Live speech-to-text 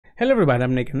Hello everybody,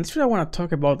 I'm Nick, and in this video I want to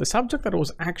talk about the subject that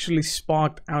was actually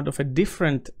sparked out of a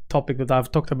different topic that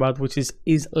I've talked about, which is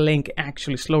LINQ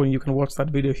actually slow? And you can watch that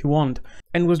video if you want.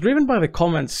 And was driven by the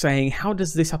comments saying, how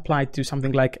does this apply to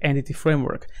something like entity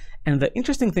framework? And the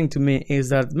interesting thing to me is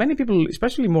that many people,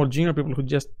 especially more junior people who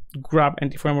just grab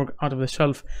entity framework out of the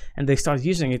shelf and they start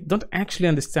using it, don't actually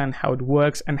understand how it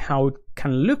works and how it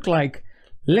can look like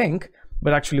LINQ,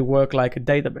 but actually work like a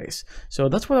database. So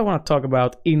that's what I want to talk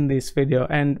about in this video.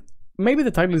 And maybe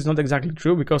the title is not exactly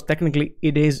true because technically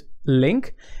it is LINQ,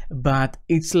 but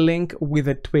it's LINQ with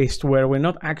a twist where we're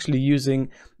not actually using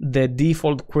the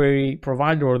default query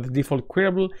provider or the default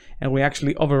queryable, and we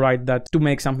actually override that to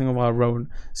make something of our own.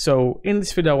 So in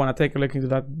this video, I want to take a look into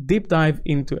that, deep dive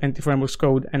into entity frameworks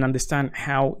code and understand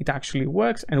how it actually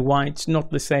works and why it's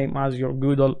not the same as your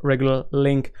good old regular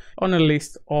LINQ on a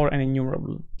list or an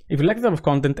enumerable. If you like the type of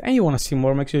content and you want to see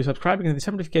more, make sure you subscribe and hit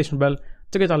the notification bell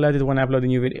to get alerted when I upload a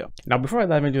new video. Now, before I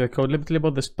dive into the code, let me tell you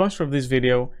about the sponsor of this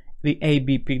video, the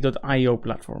abp.io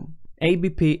platform.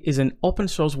 ABP is an open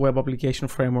source web application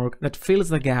framework that fills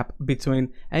the gap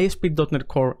between ASP.NET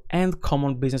Core and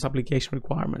common business application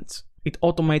requirements. It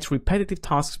automates repetitive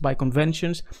tasks by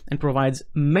conventions and provides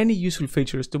many useful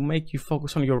features to make you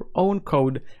focus on your own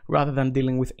code rather than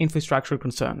dealing with infrastructure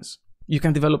concerns. You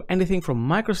can develop anything from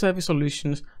microservice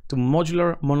solutions to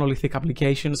modular monolithic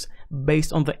applications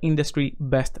based on the industry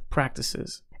best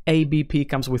practices. ABP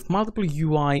comes with multiple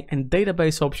UI and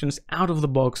database options out of the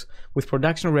box with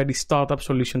production-ready startup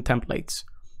solution templates.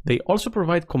 They also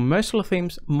provide commercial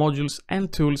themes, modules,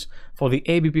 and tools for the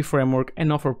ABP framework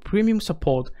and offer premium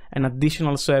support and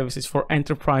additional services for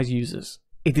enterprise users.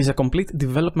 It is a complete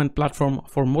development platform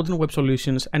for modern web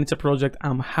solutions, and it's a project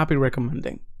I'm happy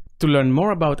recommending. To learn more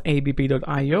about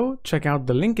abp.io, check out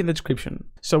the link in the description.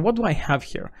 So what do I have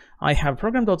here? I have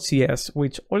program.cs,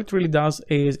 which all it really does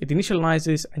is it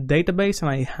initializes a database,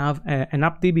 and I have an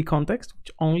appdb context,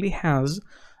 which only has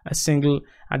a single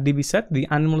DB set, the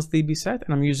animals DB set,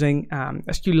 and I'm using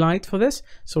SQLite for this.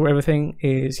 So everything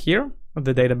is here,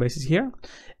 the database is here.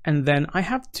 And then I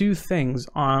have two things.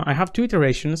 I have two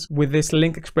iterations with this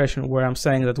LINQ expression where I'm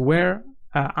saying that where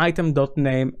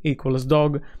item.name equals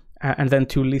dog, and then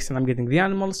to list, and I'm getting the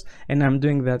animals, and I'm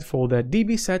doing that for the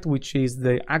DB set, which is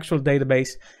the actual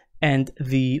database, and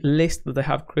the list that I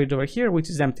have created over here, which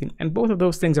is empty. And both of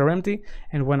those things are empty,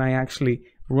 and when I actually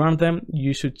run them,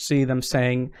 you should see them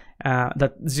saying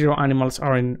that 0 animals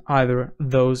are in either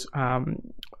those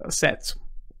sets.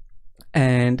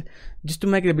 And just to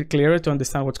make it a bit clearer to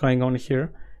understand what's going on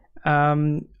here,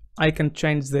 I can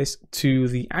change this to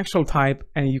the actual type,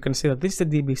 and you can see that this is a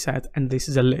DB set and this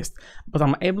is a list, but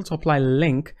I'm able to apply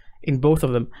LINQ in both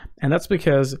of them. And that's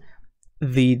because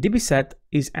the DB set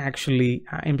is actually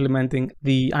implementing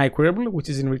the iQueryable, which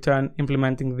is in return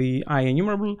implementing the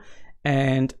iEnumerable,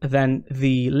 and then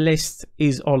the list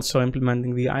is also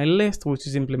implementing the iList, which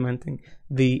is implementing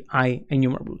the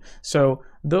iEnumerable. So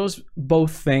those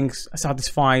both things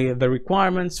satisfy the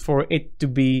requirements for it to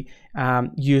be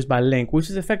used by LINQ, which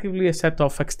is effectively a set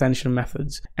of extension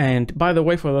methods. And by the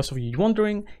way, for those of you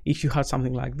wondering, if you had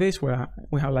something like this, where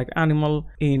we have like animal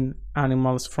in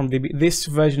animals from DB, this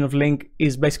version of LINQ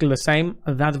is basically the same.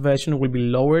 That version will be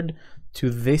lowered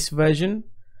to this version,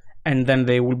 and then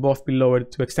they will both be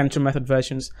lowered to extension method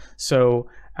versions. So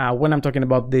when I'm talking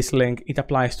about this LINQ, it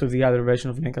applies to the other version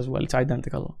of LINQ as well. It's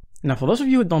identical. Now, for those of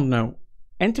you who don't know,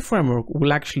 entity framework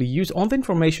will actually use all the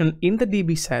information in the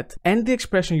DB set and the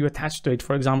expression you attach to it,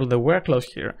 for example, the where clause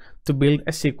here, to build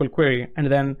a SQL query.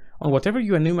 And then on whatever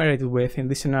you enumerated with, in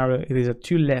this scenario, it is a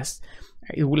to list,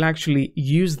 it will actually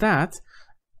use that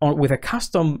with a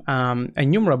custom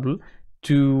enumerable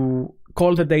to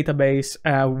call the database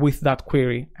with that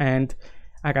query. And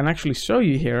I can actually show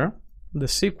you here the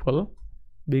SQL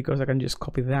because I can just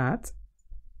copy that.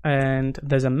 And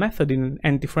there's a method in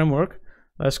entity framework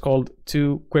that's called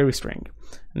toQueryString.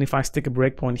 And if I stick a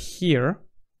breakpoint here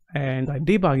and I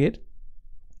debug it,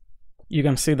 you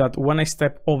can see that when I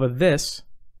step over this,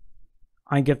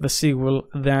 I get the SQL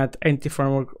that entity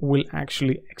framework will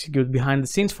actually execute behind the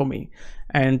scenes for me.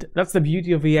 And that's the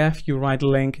beauty of EF. You write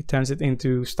LINQ, it turns it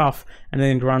into stuff, and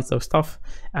then it runs those stuff,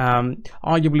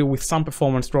 arguably with some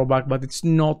performance drawback, but it's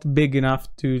not big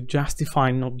enough to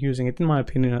justify not using it, in my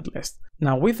opinion at least.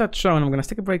 Now, with that shown, I'm going to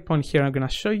stick a breakpoint here. I'm going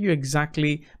to show you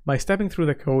exactly, by stepping through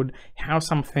the code, how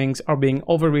some things are being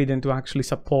overridden to actually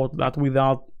support that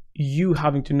without you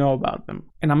having to know about them.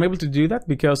 And I'm able to do that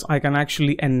because I can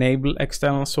actually enable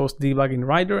external source debug in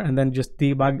Rider and then just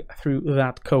debug through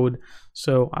that code.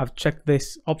 So I've checked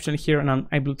this option here and I'm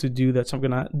able to do that. So I'm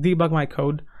going to debug my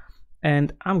code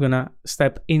and I'm going to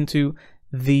step into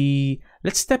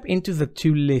let's step into the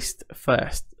toList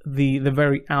first, the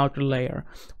very outer layer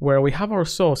where we have our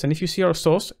source. And if you see our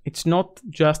source, it's not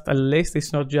just a list,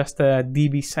 it's not just a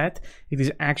DB set, it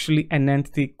is actually an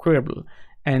entity queryable.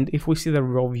 And if we see the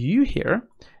raw view here,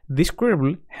 this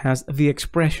queryable has the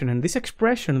expression, and this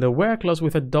expression, the where clause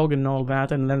with a dog and all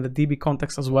that, and then the DB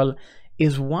context as well,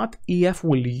 is what EF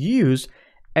will use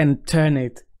and turn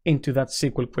it into that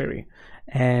SQL query.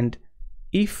 And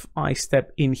if I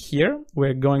step in here,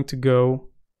 we're going to go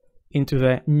into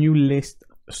the new list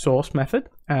source method,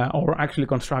 or actually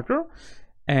constructor,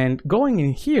 and going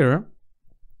in here,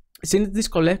 since this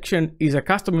collection is a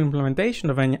custom implementation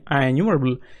of an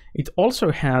enumerable, it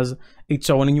also has its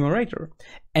own enumerator.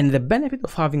 And the benefit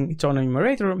of having its own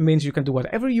enumerator means you can do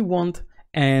whatever you want,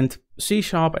 and C#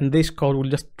 and this code will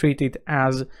just treat it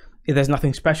as there's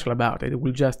nothing special about it. It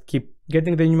will just keep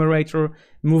getting the enumerator,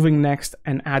 moving next,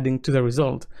 and adding to the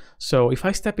result. So if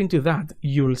I step into that,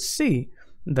 you'll see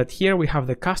that here we have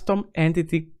the custom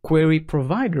entity query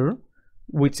provider,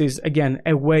 which is again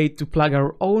a way to plug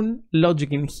our own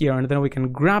logic in here, and then we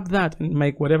can grab that and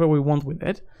make whatever we want with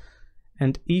it.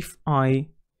 And if I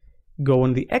go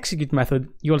on the execute method,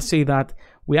 you'll see that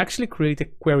we actually create a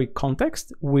query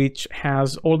context which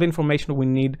has all the information we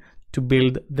need to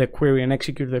build the query and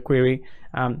execute the query.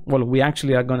 Well, we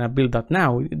actually are going to build that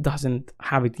now. It doesn't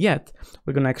have it yet.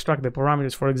 We're going to extract the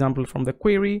parameters, for example, from the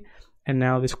query. And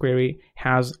now this query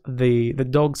has the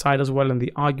dog side as well, and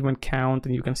the argument count,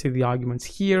 and you can see the arguments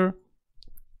here.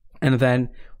 And then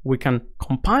we can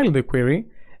compile the query.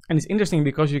 And it's interesting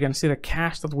because you can see the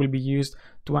cache that will be used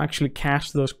to actually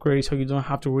cache those queries, so you don't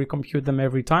have to recompute them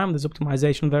every time. There's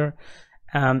optimization there.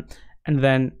 And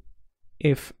then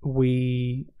if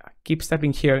we keep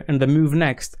stepping here and the move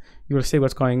next, you'll see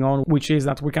what's going on, which is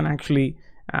that we can actually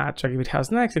check if it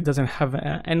has next. It doesn't have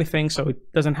anything, so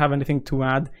it doesn't have anything to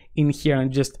add in here,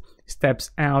 and just steps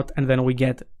out, and then we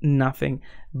get nothing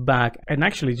back. And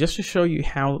actually, just to show you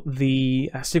how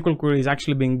the SQL query is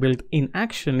actually being built in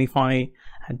action, if I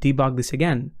debug this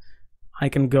again, I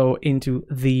can go into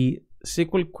the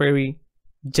SQL query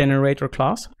generator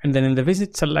class, and then in the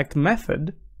visit select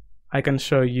method, I can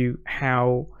show you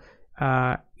how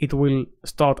it will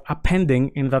start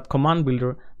appending in that command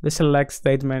builder the select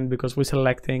statement. Because we're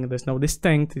selecting, there's no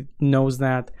distinct, it knows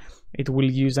that. It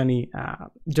will use any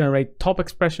generate top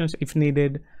expressions if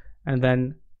needed, and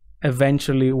then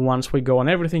eventually once we go on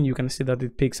everything, you can see that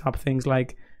it picks up things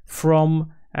like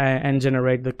from and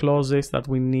generate the clauses that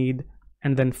we need.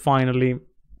 And then finally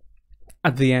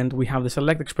at the end we have the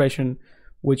select expression,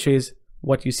 which is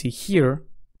what you see here.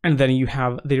 And then you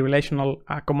have the relational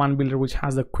command builder, which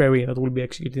has the query that will be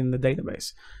executed in the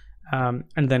database.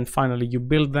 And then finally you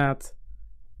build that,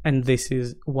 and this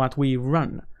is what we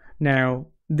run. Now,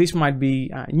 this might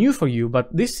be new for you,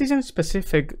 but this isn't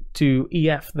specific to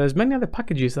EF. There's many other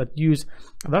packages that use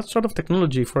that sort of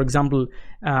technology. For example,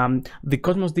 the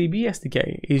Cosmos DB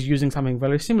SDK is using something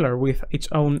very similar with its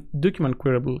own document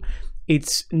queryable.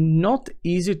 It's not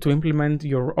easy to implement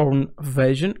your own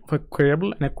version of a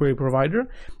queryable and a query provider,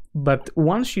 but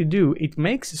once you do, it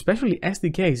makes especially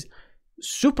SDKs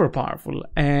super powerful.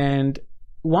 And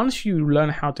once you learn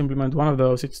how to implement one of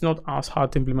those, it's not as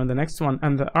hard to implement the next one.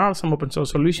 And there are some open source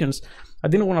solutions. I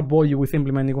didn't want to bore you with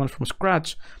implementing one from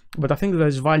scratch, but I think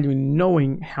there's value in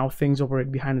knowing how things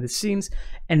operate behind the scenes.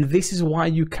 And this is why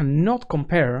you cannot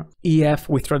compare EF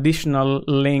with traditional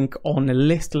LINQ on a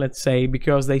list, let's say,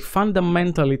 because they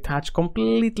fundamentally touch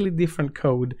completely different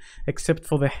code, except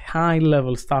for the high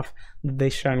level stuff that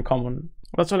they share in common.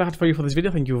 That's all I had for you for this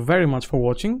video. Thank you very much for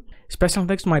watching. Special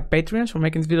thanks to my Patreons for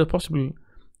making this video possible.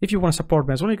 If you want to support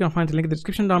me as well, you can find the link in the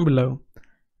description down below.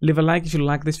 Leave a like if you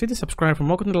like this video, subscribe for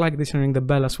more content like this, and ring the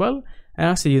bell as well. And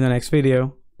I'll see you in the next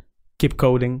video. Keep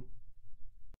coding.